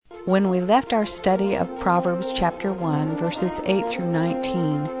When we left our study of Proverbs chapter 1, verses 8 through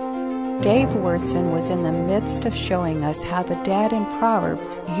 19, Dave Wurtson was in the midst of showing us how the dad in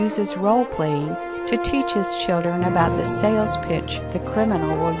Proverbs uses role-playing to teach his children about the sales pitch the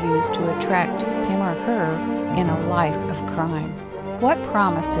criminal will use to attract him or her in a life of crime. What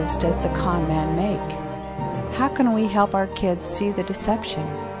promises does the con man make? How can we help our kids see the deception?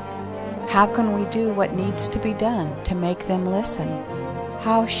 How can we do what needs to be done to make them listen?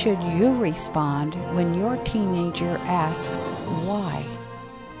 How should you respond when your teenager asks why?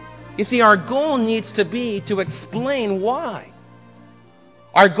 You see, our goal needs to be to explain why.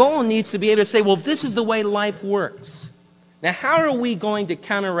 Our goal needs to be able to say, well, this is the way life works. Now, how are we going to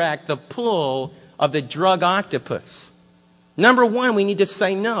counteract the pull of the drug octopus? Number one, we need to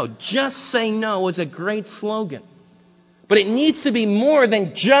say no. Just say no is a great slogan. But it needs to be more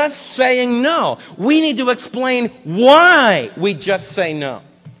than just saying no. We need to explain why we just say no.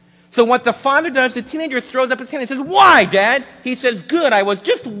 So what the father does, the teenager throws up his hand and says, why, Dad? He says, good, I was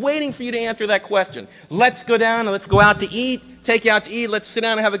just waiting for you to answer that question. Let's go down and let's go out to eat, take you out to eat, let's sit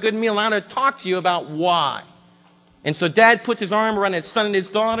down and have a good meal, and I want to talk to you about why. And so Dad puts his arm around his son and his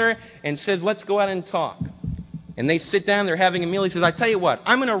daughter and says, let's go out and talk. And they sit down, they're having a meal. He says, I tell you what,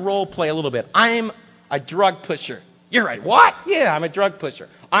 I'm going to role play a little bit. I'm a drug pusher. You're right. What? Yeah, I'm a drug pusher.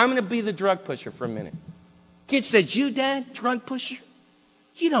 I'm going to be the drug pusher for a minute. Kid says, you, Dad, drug pusher?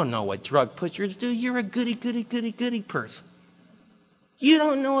 You don't know what drug pushers do. You're a goody person. You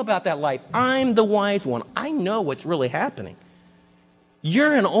don't know about that life. I'm the wise one. I know what's really happening.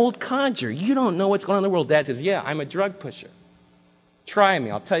 You're an old codger. You don't know what's going on in the world. Dad says, yeah, I'm a drug pusher. Try me.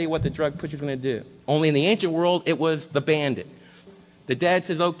 I'll tell you what the drug pusher's going to do. Only in the ancient world, it was the bandit. The dad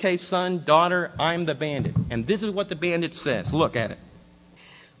says, okay, son, daughter, I'm the bandit. And this is what the bandit says. Look at it.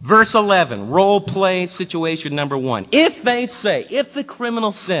 Verse 11, role play situation number 1. If the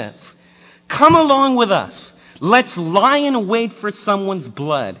criminal says, come along with us, let's lie in wait for someone's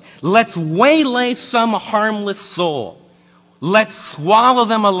blood, let's waylay some harmless soul, let's swallow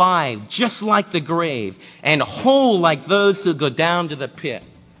them alive, just like the grave, and whole like those who go down to the pit.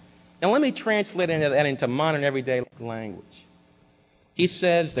 Now let me translate that into modern everyday language. He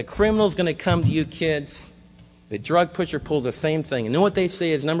says, the criminal's going to come to you kids. The drug pusher pulls the same thing. And you know what they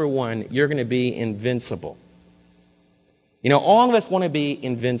say is, number 1, you're going to be invincible. You know, all of us want to be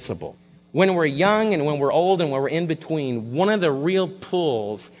invincible. When we're young and when we're old and when we're in between, one of the real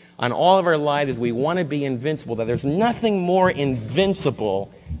pulls on all of our lives is we want to be invincible. That there's nothing more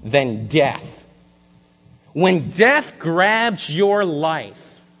invincible than death. When death grabs your life,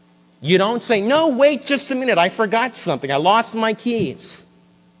 you don't say, no, wait just a minute, I forgot something, I lost my keys.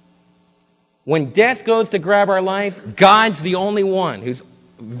 When death goes to grab our life, God's the only one who's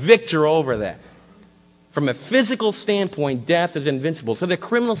victor over that. From a physical standpoint, death is invincible. So the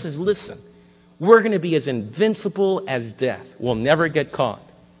criminal says, listen, we're going to be as invincible as death. We'll never get caught.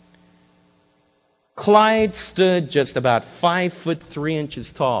 Clyde stood just about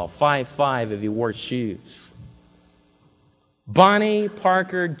 5'3" tall, 5'5" if he wore shoes. Bonnie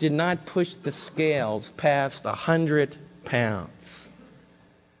Parker did not push the scales past 100 pounds.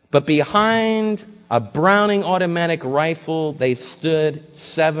 But behind a Browning automatic rifle, they stood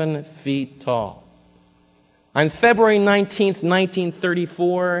 7 feet tall. On February 19th,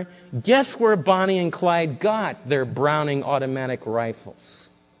 1934, guess where Bonnie and Clyde got their Browning automatic rifles?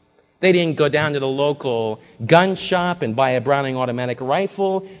 They didn't go down to the local gun shop and buy a Browning automatic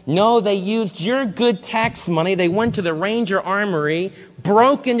rifle. No, they used your good tax money. They went to the Ranger Armory,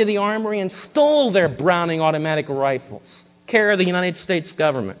 broke into the armory, and stole their Browning automatic rifles, care of the United States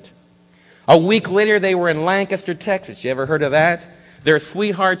government. A week later, they were in Lancaster, Texas. You ever heard of that? Their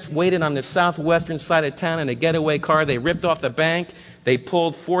sweethearts waited on the southwestern side of town in a getaway car. They ripped off the bank. They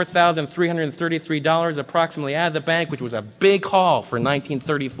pulled $4,333 approximately out of the bank, which was a big haul for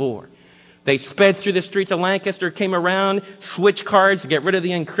 1934. They sped through the streets of Lancaster, came around, switched cars to get rid of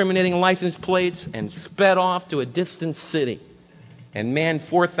the incriminating license plates, and sped off to a distant city. And man,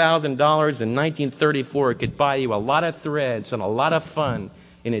 $4,000 in 1934 could buy you a lot of threads and a lot of fun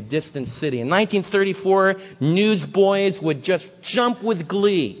in a distant city. In 1934, newsboys would just jump with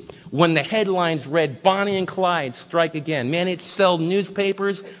glee when the headlines read, Bonnie and Clyde strike again. Man, it sold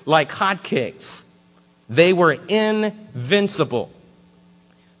newspapers like hotcakes. They were invincible.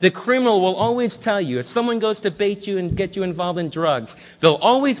 The criminal will always tell you, if someone goes to bait you and get you involved in drugs, they'll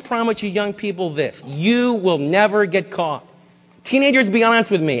always promise you young people this: you will never get caught. Teenagers, be honest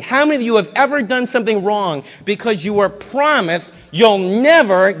with me. How many of you have ever done something wrong because you were promised you'll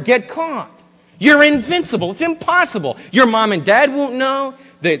never get caught? You're invincible. It's impossible. Your mom and dad won't know.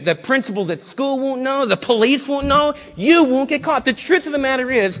 The principals at school won't know. The police won't know. You won't get caught. The truth of the matter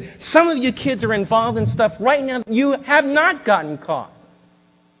is, some of you kids are involved in stuff right now you have not gotten caught.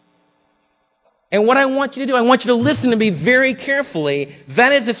 And what I want you to do, I want you to listen to me very carefully.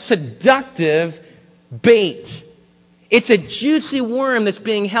 That is a seductive bait. It's a juicy worm that's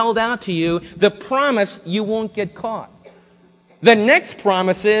being held out to you. The promise you won't get caught. The next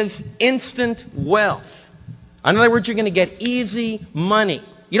promise is instant wealth. In other words, you're going to get easy money.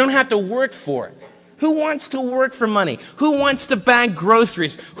 You don't have to work for it. Who wants to work for money? Who wants to bag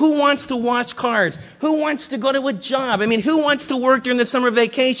groceries? Who wants to wash cars? Who wants to go to a job? I mean, who wants to work during the summer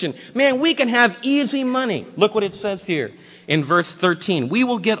vacation? Man, we can have easy money. Look what it says here in verse 13. We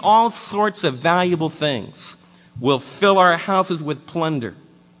will get all sorts of valuable things. We'll fill our houses with plunder.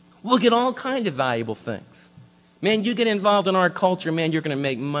 We'll get all kinds of valuable things. Man, you get involved in our culture, man, you're going to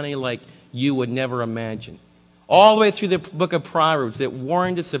make money like you would never imagine. All the way through the book of Proverbs, it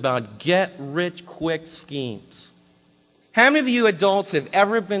warned us about get-rich-quick schemes. How many of you adults have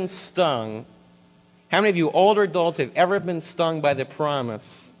ever been stung? How many of you older adults have ever been stung by the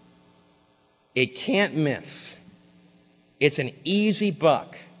promise? It can't miss. It's an easy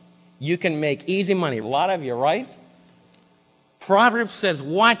buck. You can make easy money. A lot of you, right? Proverbs says,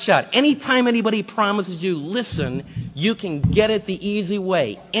 watch out. Anytime anybody promises you, listen, you can get it the easy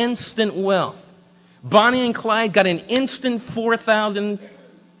way. Instant wealth. Bonnie and Clyde got an instant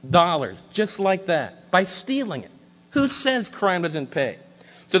 $4,000 just like that by stealing it. Who says crime doesn't pay?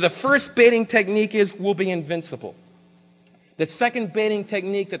 So the first baiting technique is we'll be invincible. The second baiting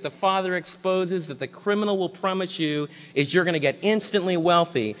technique that the Father exposes that the criminal will promise you is you're going to get instantly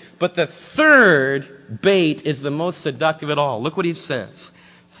wealthy. But the third bait is the most seductive of all. Look what he says.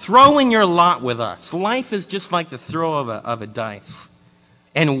 Throw in your lot with us. Life is just like the throw of a dice.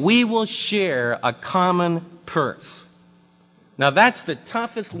 And we will share a common purse. Now that's the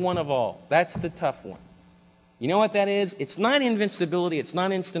toughest one of all. That's the tough one. You know what that is? It's not invincibility, it's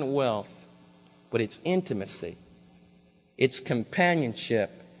not instant wealth, but it's intimacy. It's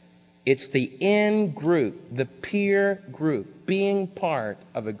companionship. It's the in-group, the peer group, being part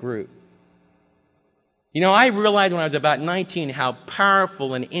of a group. You know, I realized when I was about 19 how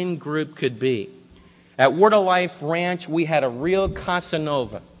powerful an in-group could be. At Word of Life Ranch, we had a real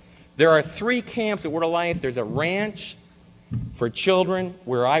Casanova. There are 3 camps at Word of Life. There's a ranch for children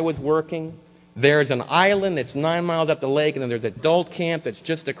where I was working. There's an island that's 9 miles up the lake, and then there's an adult camp that's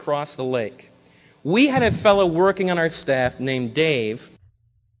just across the lake. We had a fellow working on our staff named Dave,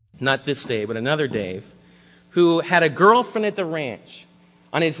 not this Dave, but another Dave, who had a girlfriend at the ranch.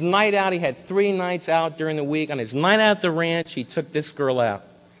 On his night out, he had 3 nights out during the week. On his night out at the ranch, he took this girl out.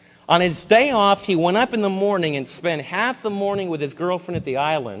 On his day off, he went up in the morning and spent half the morning with his girlfriend at the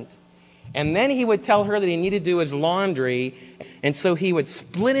island. And then he would tell her that he needed to do his laundry. And so he would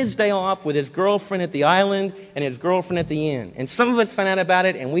split his day off with his girlfriend at the island and his girlfriend at the inn. And some of us found out about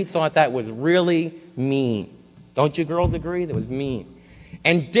it, and we thought that was really mean. Don't you girls agree? That was mean.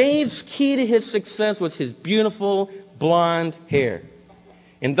 And Dave's key to his success was his beautiful blonde hair.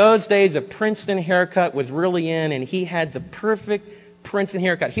 In those days, a Princeton haircut was really in, and he had the perfect Princeton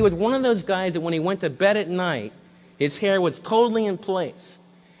haircut. He was one of those guys that when he went to bed at night, his hair was totally in place.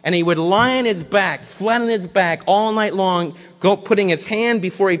 And he would lie on his back, flat on his back all night long, putting his hand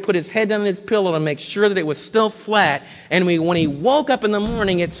before he put his head on his pillow to make sure that it was still flat. And when he woke up in the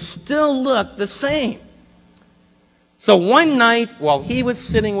morning, it still looked the same. So one night, while he was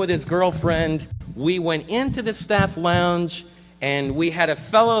sitting with his girlfriend, we went into the staff lounge, and we had a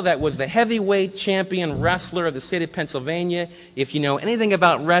fellow that was the heavyweight champion wrestler of the state of Pennsylvania. If you know anything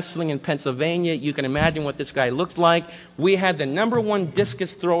about wrestling in Pennsylvania, you can imagine what this guy looks like. We had the #1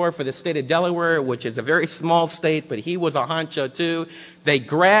 discus thrower for the state of Delaware, which is a very small state, but he was a honcho too. They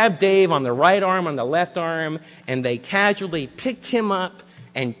grabbed Dave on the right arm, on the left arm, and they casually picked him up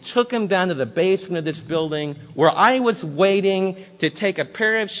and took him down to the basement of this building where I was waiting to take a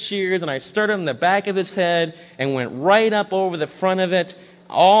pair of shears, and I started on the back of his head and went right up over the front of it,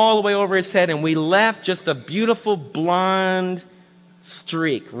 all the way over his head, and we left just a beautiful blonde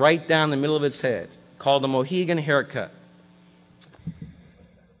streak right down the middle of his head called the Mohegan haircut.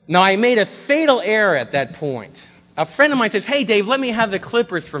 Now, I made a fatal error at that point. A friend of mine says, "Hey, Dave, let me have the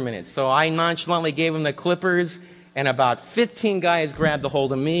clippers for a minute." So I nonchalantly gave him the clippers, and about 15 guys grabbed a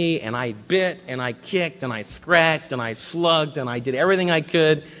hold of me, and I bit, and I kicked, and I scratched, and I slugged, and I did everything I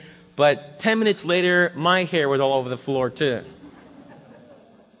could. But 10 minutes later, my hair was all over the floor, too.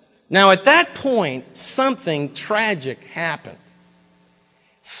 Now, at that point, something tragic happened.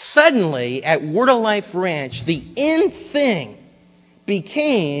 Suddenly, at Word of Life Ranch, the in thing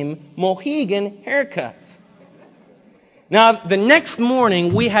became Mohegan haircuts. Now, the next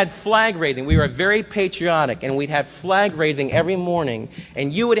morning, we had flag raising. We were very patriotic, and we'd have flag raising every morning,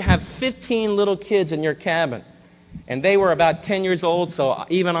 and you would have 15 little kids in your cabin. And they were about 10 years old, so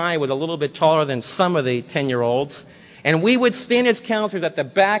even I was a little bit taller than some of the 10-year-olds. And we would stand as counselors at the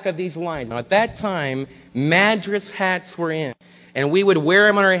back of these lines. Now, at that time, Madras hats were in, and we would wear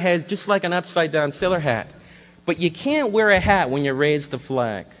them on our heads just like an upside-down sailor hat. But you can't wear a hat when you raise the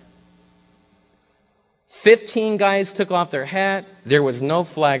flag. 15 guys took off their hat. There was no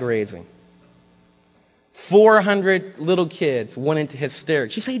flag raising. 400 little kids went into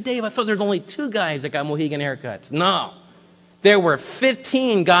hysterics. You say, Dave, I thought there's only 2 guys that got Mohegan haircuts. No. There were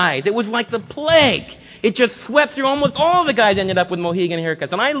 15 guys. It was like the plague. It just swept through. Almost all the guys ended up with Mohegan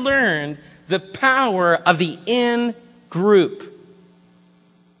haircuts. And I learned the power of the in-group.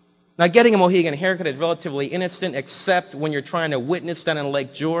 Now, getting a Mohegan haircut is relatively innocent, except when you're trying to witness down in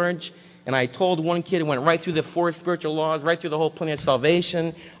Lake George. And I told one kid who went right through the 4 spiritual laws, right through the whole plan of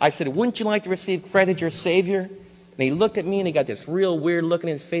salvation. I said, wouldn't you like to receive Christ as your Savior? And he looked at me and he got this real weird look in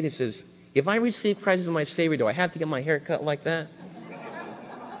his face. He says, if I receive Christ as my Savior, do I have to get my hair cut like that?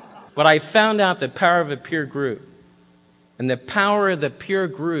 But I found out the power of a peer group. And the power of the peer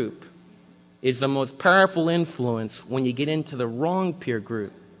group is the most powerful influence when you get into the wrong peer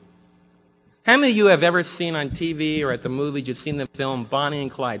group. How many of you have ever seen on TV or at the movies, you've seen the film Bonnie and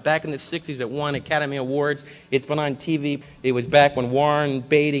Clyde? Back in the 60s, it won Academy Awards. It's been on TV. It was back when Warren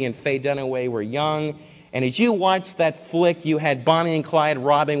Beatty and Faye Dunaway were young. And as you watched that flick, you had Bonnie and Clyde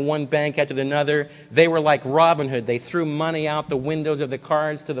robbing one bank after another. They were like Robin Hood. They threw money out the windows of the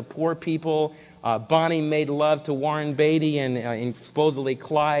cars to the poor people. Bonnie made love to Warren Beatty and supposedly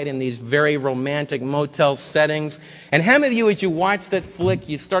Clyde in these very romantic motel settings. And how many of you, as you watched that flick,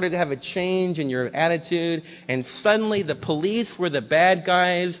 you started to have a change in your attitude, and suddenly the police were the bad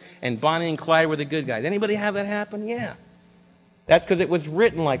guys and Bonnie and Clyde were the good guys? Anybody have that happen? Yeah. That's because it was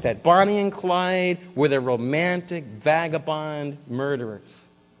written like that. Bonnie and Clyde were the romantic, vagabond murderers.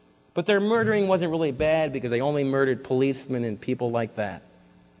 But their murdering wasn't really bad because they only murdered policemen and people like that.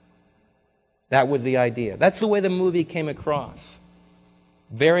 That was the idea. That's the way the movie came across.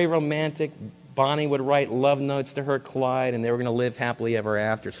 Very romantic. Bonnie would write love notes to her Clyde, and they were going to live happily ever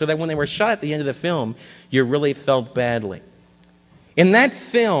after. So that when they were shot at the end of the film, you really felt badly. In that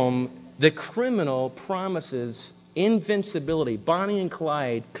film, the criminal promises invincibility. Bonnie and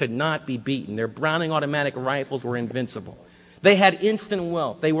Clyde could not be beaten. Their Browning automatic rifles were invincible. They had instant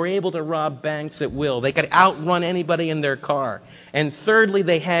wealth. They were able to rob banks at will. They could outrun anybody in their car. And thirdly,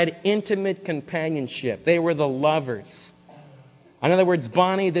 they had intimate companionship. They were the lovers. In other words,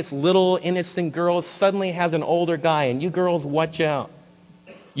 Bonnie, this little innocent girl, suddenly has an older guy. And you girls, watch out.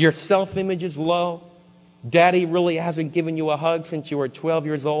 Your self-image is low. Daddy really hasn't given you a hug since you were 12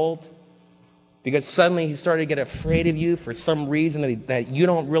 years old. Because suddenly he started to get afraid of you for some reason that you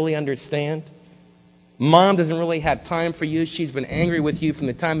don't really understand. Mom doesn't really have time for you. She's been angry with you from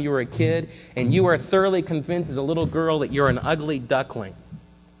the time you were a kid. And you are thoroughly convinced as a little girl that you're an ugly duckling.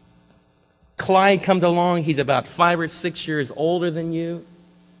 Clyde comes along. He's about 5 or 6 years older than you.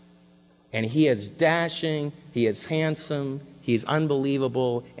 And he is dashing. He is handsome. He is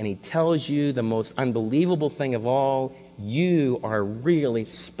unbelievable. And he tells you the most unbelievable thing of all. You are really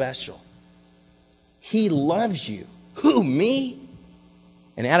special. He loves you. Who, me?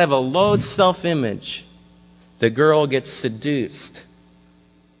 And out of a low self-image, the girl gets seduced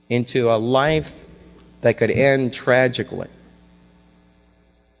into a life that could end tragically.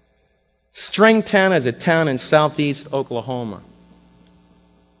 Stringtown is a town in southeast Oklahoma.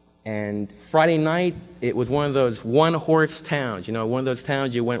 And Friday night, it was one of those one-horse towns. You know, one of those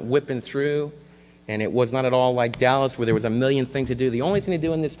towns you went whipping through. And it was not at all like Dallas where there was a million things to do. The only thing to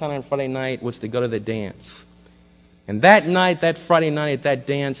do in this town on Friday night was to go to the dance. And that night, that Friday night at that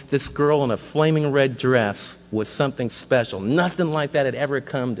dance, this girl in a flaming red dress was something special. Nothing like that had ever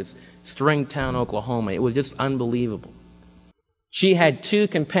come to Stringtown, Oklahoma. It was just unbelievable. She had 2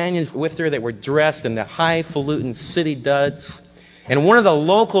 companions with her that were dressed in the highfalutin city duds. And one of the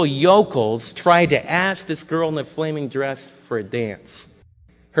local yokels tried to ask this girl in the flaming dress for a dance.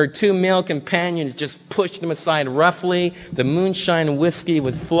 Her 2 male companions just pushed them aside roughly. The moonshine whiskey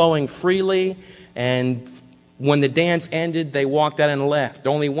was flowing freely. And when the dance ended, they walked out and left.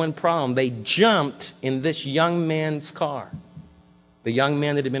 Only one problem. They jumped in this young man's car. The young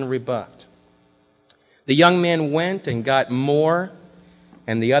man that had been rebuffed. The young man went and got Moore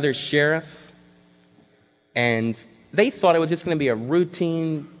and the other sheriff. And they thought it was just going to be a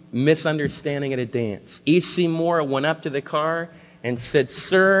routine misunderstanding at a dance. E.C. Moore went up to the car and said,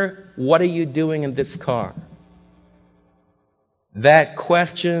 "Sir, what are you doing in this car?" that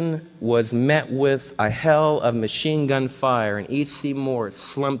question was met with a hell of machine gun fire, and E.C. Moore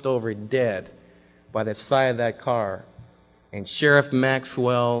slumped over dead by the side of that car, and Sheriff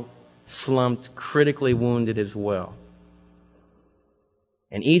Maxwell slumped critically wounded as well.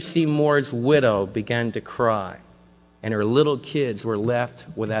 And E.C. Moore's widow began to cry, and her little kids were left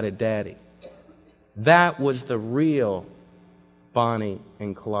without a daddy. That was the real Bonnie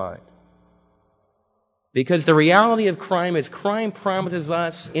and Clyde. Because the reality of crime is crime promises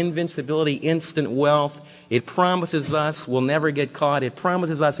us invincibility, instant wealth. It promises us we'll never get caught. It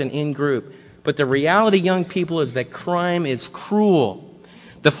promises us an in-group. But the reality, young people, is that crime is cruel.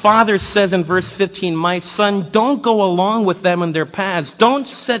 The Father says in verse 15, "My son, don't go along with them in their paths. Don't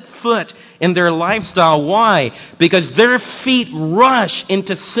set foot in their lifestyle." Why? Because their feet rush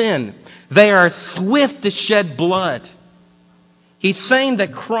into sin. They are swift to shed blood. He's saying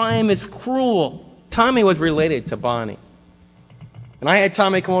that crime is cruel. Tommy was related to Bonnie. And I had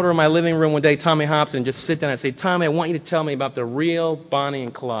Tommy come over to my living room one day, Tommy Hobson, and just sit down and say, "Tommy, I want you to tell me about the real Bonnie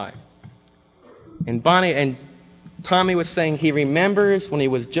and Clyde." And Tommy was saying he remembers when he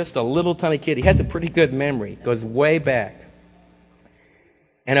was just a little tiny kid. He has a pretty good memory. It goes way back.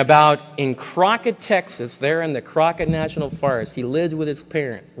 And about in Crockett, Texas, there in the Crockett National Forest, he lived with his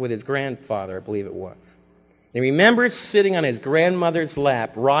parents, with his grandfather, I believe it was. He remembers sitting on his grandmother's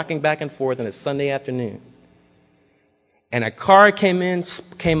lap, rocking back and forth on a Sunday afternoon. And a car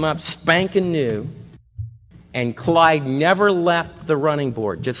came up spanking new, and Clyde never left the running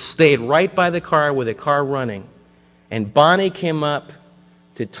board, just stayed right by the car with the car running. And Bonnie came up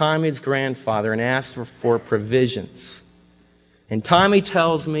to Tommy's grandfather and asked for provisions. And Tommy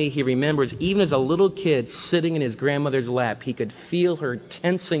tells me he remembers, even as a little kid sitting in his grandmother's lap, he could feel her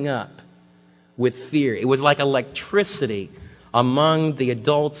tensing up with fear. It was like electricity among the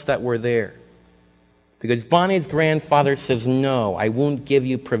adults that were there. Because Bonnie's grandfather says, "No, I won't give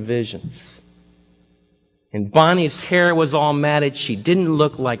you provisions." And Bonnie's hair was all matted. She didn't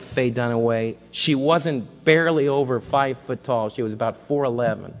look like Faye Dunaway. She wasn't barely over 5 foot tall. She was about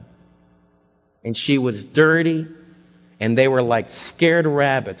 4'11". And she was dirty, and they were like scared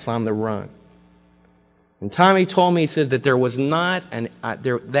rabbits on the run. And Tommy told me, he said that there was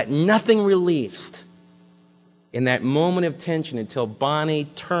that nothing released in that moment of tension until Bonnie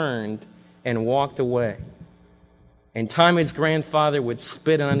turned and walked away. And Tommy's grandfather would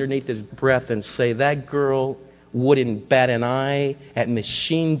spit underneath his breath and say, "That girl wouldn't bat an eye at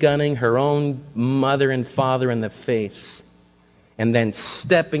machine gunning her own mother and father in the face, and then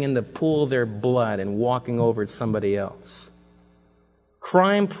stepping in the pool of their blood and walking over somebody else."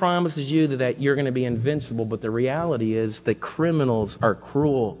 Crime promises you that you're going to be invincible, but the reality is that criminals are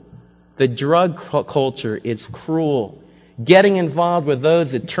cruel. The drug culture is cruel. Getting involved with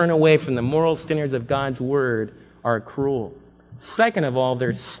those that turn away from the moral standards of God's Word are cruel. Second of all,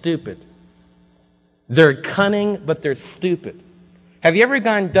 they're stupid. They're cunning, but they're stupid. Have you ever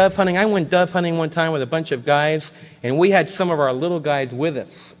gone dove hunting? I went dove hunting one time with a bunch of guys, and we had some of our little guys with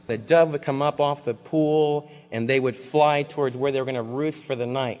us. The dove would come up off the pool, and they would fly towards where they were going to roost for the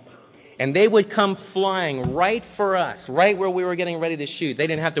night. And they would come flying right for us, right where we were getting ready to shoot. They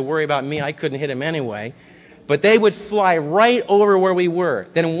didn't have to worry about me. I couldn't hit them anyway. But they would fly right over where we were.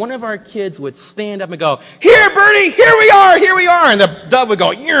 Then one of our kids would stand up and go, "Here, Bertie, here we are, here we are." And the dove would go,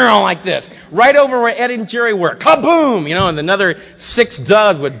 like this, right over where Ed and Jerry were. Kaboom! And another 6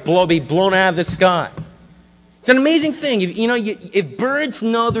 doves would be blown out of the sky. It's an amazing thing. If birds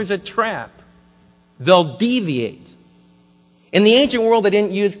know there's a trap, they'll deviate. In the ancient world, they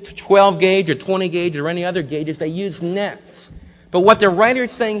didn't use 12 gauge or 20 gauge or any other gauges. They used nets. But what the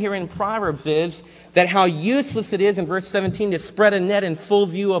writer's saying here in Proverbs is that how useless it is in verse 17 to spread a net in full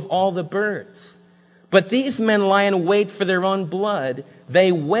view of all the birds. But these men lie in wait for their own blood.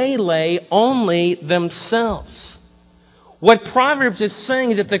 They waylay only themselves. What Proverbs is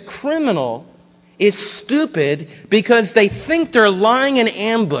saying is that the criminal is stupid because they think they're lying in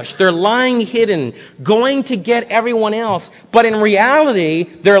ambush. They're lying hidden, going to get everyone else. But in reality,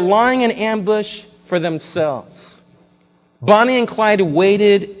 they're lying in ambush for themselves. Bonnie and Clyde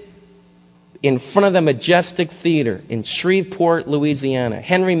waited in front of the Majestic Theater in Shreveport, Louisiana.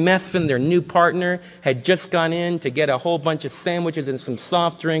 Henry Methvin, their new partner, had just gone in to get a whole bunch of sandwiches and some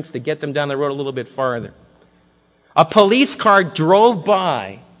soft drinks to get them down the road a little bit farther. A police car drove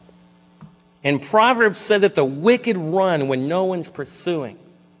by, and Proverbs said that the wicked run when no one's pursuing.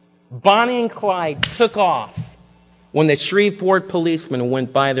 Bonnie and Clyde took off when the Shreveport policeman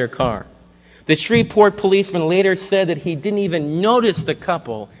went by their car. The Shreveport policeman later said that he didn't even notice the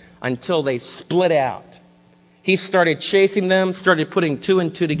couple until they split out. He started chasing them, started putting 2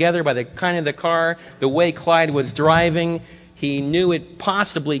 and 2 together by the kind of the car, the way Clyde was driving. He knew it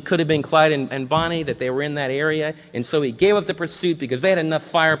possibly could have been Clyde and Bonnie, that they were in that area, and so he gave up the pursuit because they had enough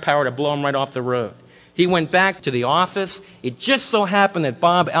firepower to blow him right off the road. He went back to the office. It just so happened that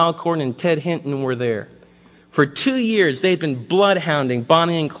Bob Alcorn and Ted Hinton were there. For 2 years, they'd been bloodhounding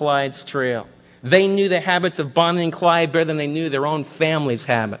Bonnie and Clyde's trail. They knew the habits of Bonnie and Clyde better than they knew their own family's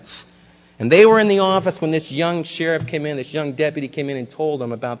habits. And they were in the office when this young sheriff came in, this young deputy came in and told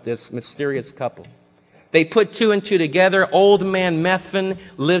them about this mysterious couple. They put 2 and 2 together. Old man Methvin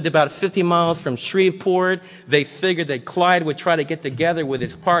lived about 50 miles from Shreveport. They figured that Clyde would try to get together with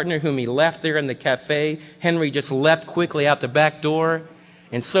his partner, whom he left there in the cafe. Henry just left quickly out the back door.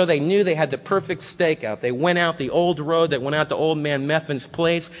 And so they knew they had the perfect stakeout. They went out the old road that went out to old man Methvin's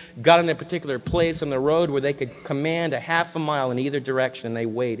place, got in a particular place on the road where they could command a half a mile in either direction, and they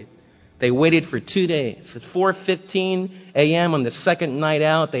waited. They waited for 2 days. At 4:15 a.m. on the second night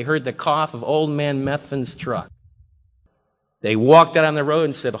out, they heard the cough of old man Methvin's truck. They walked out on the road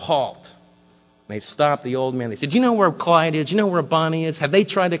and said, "Halt." They stopped the old man. They said, "Do you know where Clyde is? Do you know where Bonnie is? Have they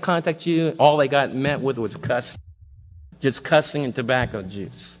tried to contact you?" All they got met with was just cussing and tobacco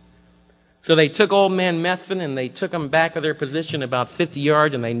juice. So they took old man Methvin and they took him back to their position about 50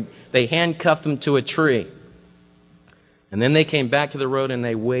 yards, and they handcuffed him to a tree. And then they came back to the road and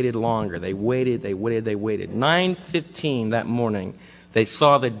they waited longer. They waited. 9:15 that morning, they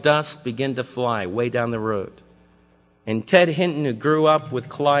saw the dust begin to fly way down the road. And Ted Hinton, who grew up with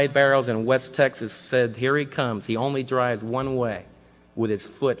Clyde Barrows in West Texas, said, "Here he comes. He only drives one way, with his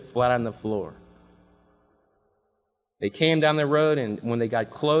foot flat on the floor." They came down the road, and when they got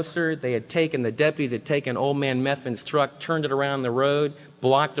closer, the deputies had taken old man Methvin's truck, turned it around the road,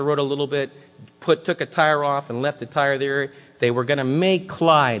 blocked the road a little bit, took a tire off and left the tire there. They were going to make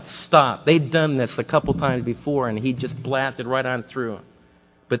Clyde stop. They'd done this a couple times before, and he just blasted right on through him.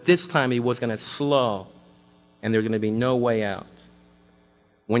 But this time he was going to slow, and there was going to be no way out.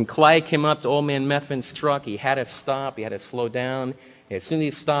 When Clyde came up to old man Methvin's truck, he had to stop. He had to slow down. As soon as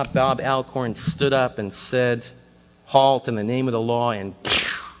he stopped, Bob Alcorn stood up and said, "Halt in the name of the law," and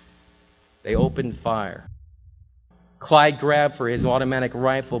they opened fire. Clyde grabbed for his automatic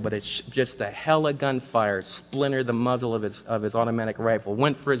rifle, but it's just a hell of gunfire splintered the muzzle of his automatic rifle.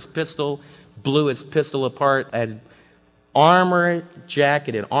 Went for his pistol, blew his pistol apart.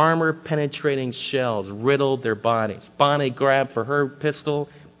 Armor-jacketed, armor-penetrating shells riddled their bodies. Bonnie grabbed for her pistol,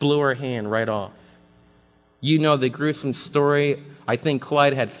 blew her hand right off. You know the gruesome story. I think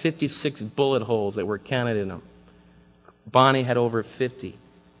Clyde had 56 bullet holes that were counted in him. Bonnie had over 50.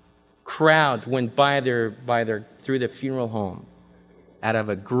 Crowds went through the funeral home out of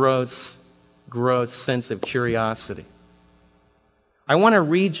a gross sense of curiosity. I want to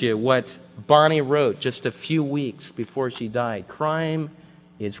read you what Bonnie wrote just a few weeks before she died. Crime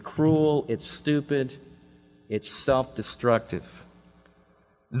is cruel, it's stupid, it's self-destructive.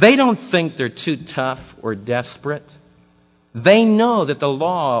 They don't think they're too tough or desperate. They know that the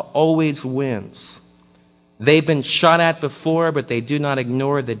law always wins. They've been shot at before, but they do not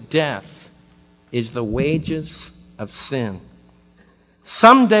ignore that death is the wages of sin.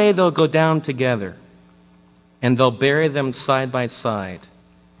 Someday they'll go down together, and they'll bury them side by side.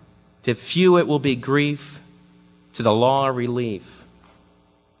 To few it will be grief, to the law relief,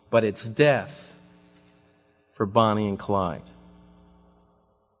 but it's death for Bonnie and Clyde.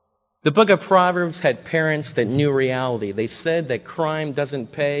 The book of Proverbs had parents that knew reality. They said that crime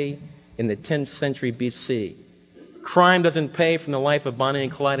doesn't pay in the 10th century BC. Crime doesn't pay from the life of Bonnie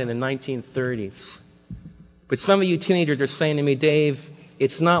and Clyde in the 1930s. But some of you teenagers are saying to me, "Dave,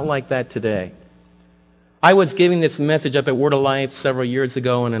 it's not like that today." I was giving this message up at Word of Life several years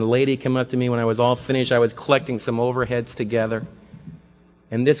ago, and a lady came up to me when I was all finished. I was collecting some overheads together.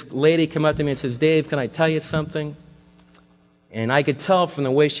 And this lady came up to me and says, "Dave, can I tell you something?" And I could tell from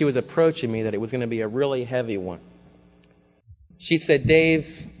the way she was approaching me that it was going to be a really heavy one. She said,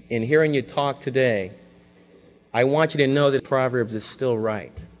 "Dave, in hearing you talk today, I want you to know that Proverbs is still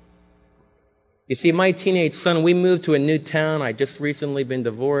right." You see, my teenage son, we moved to a new town. I just recently been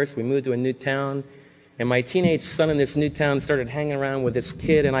divorced. We moved to a new town. And my teenage son in this new town started hanging around with this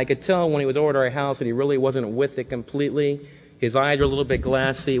kid. And I could tell when he was over at our house that he really wasn't with it completely. His eyes were a little bit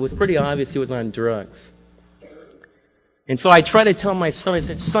glassy. It was pretty obvious he was on drugs. And so I tried to tell my son, I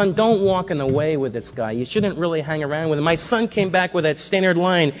said, "Son, don't walk in the way with this guy. You shouldn't really hang around with him." My son came back with that standard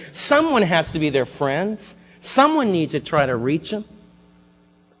line, "Someone has to be their friends. Someone needs to try to reach them."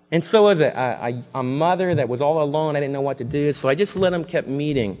 And so as a mother that was all alone, I didn't know what to do, so I just let him keep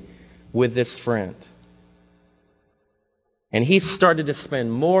meeting with this friend. And he started to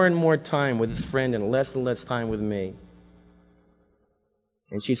spend more and more time with his friend and less time with me.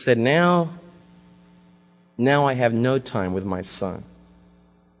 And she said, now Now I have no time with my son.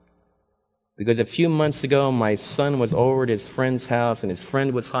 Because a few months ago, my son was over at his friend's house, and his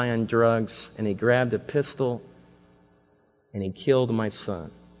friend was high on drugs, and he grabbed a pistol, and he killed my son.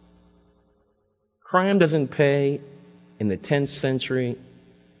 Crime doesn't pay in the 10th century.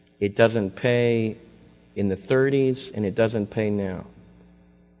 It doesn't pay in the 30s, and it doesn't pay now.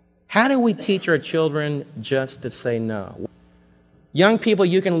 How do we teach our children just to say no? Young people,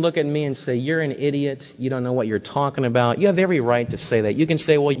 you can look at me and say, you're an idiot. You don't know what you're talking about. You have every right to say that. You can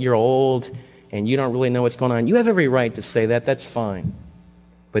say, well, you're old and you don't really know what's going on. You have every right to say that. That's fine.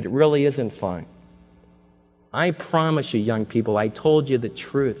 But it really isn't fine. I promise you, young people, I told you the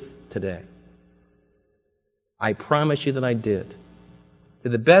truth today. I promise you that I did. To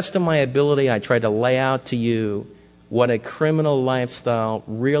the best of my ability, I tried to lay out to you what a criminal lifestyle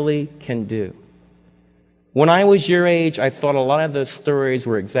really can do. When I was your age, I thought a lot of those stories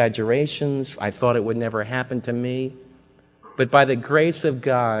were exaggerations. I thought it would never happen to me. But by the grace of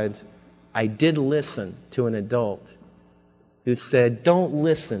God, I did listen to an adult who said, don't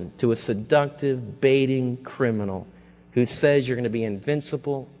listen to a seductive, baiting criminal who says you're going to be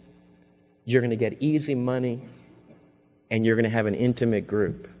invincible, you're going to get easy money, and you're going to have an intimate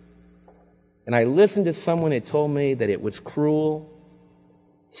group. And I listened to someone who told me that it was cruel,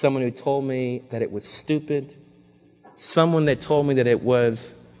 someone who told me that it was stupid, someone that told me that it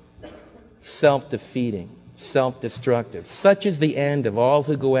was self-defeating, self-destructive. Such is the end of all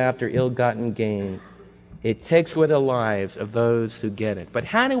who go after ill-gotten gain. It takes away the lives of those who get it. But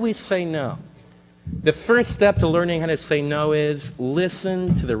how do we say no? The first step to learning how to say no is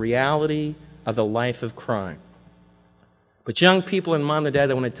listen to the reality of the life of crime. But young people and mom and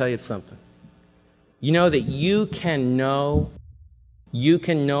dad, I want to tell you something. You know that you can know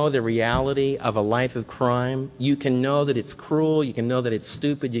the reality of a life of crime. You can know that it's cruel. You can know that it's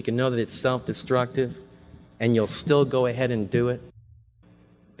stupid. You can know that it's self-destructive. And you'll still go ahead and do it.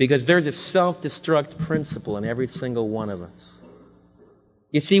 Because there's a self-destruct principle in every single one of us.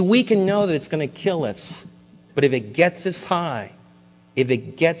 You see, we can know that it's going to kill us. But if it gets us high, if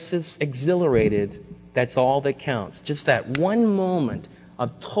it gets us exhilarated, that's all that counts. Just that one moment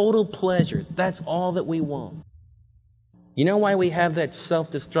of total pleasure, that's all that we want. You know why we have that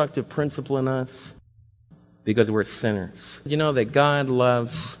self-destructive principle in us? Because we're sinners. You know that God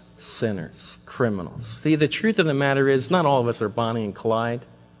loves sinners, criminals. See, the truth of the matter is not all of us are Bonnie and Clyde.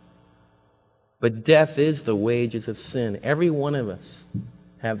 But death is the wages of sin. Every one of us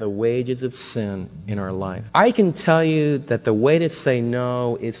have the wages of sin in our life. I can tell you that the way to say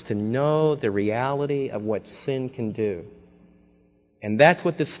no is to know the reality of what sin can do. And that's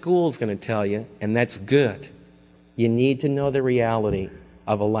what the school's going to tell you, and that's good. You need to know the reality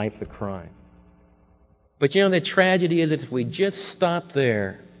of a life of crime. But you know, the tragedy is that if we just stop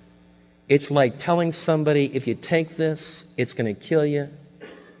there, it's like telling somebody, if you take this, it's going to kill you,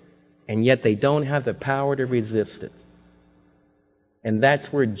 and yet they don't have the power to resist it. And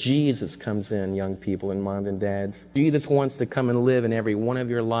that's where Jesus comes in, young people and moms and dads. Jesus wants to come and live in every one of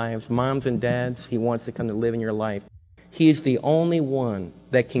your lives. Moms and dads, He wants to come to live in your life. He is the only one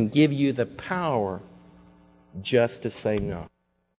that can give you the power just to say no.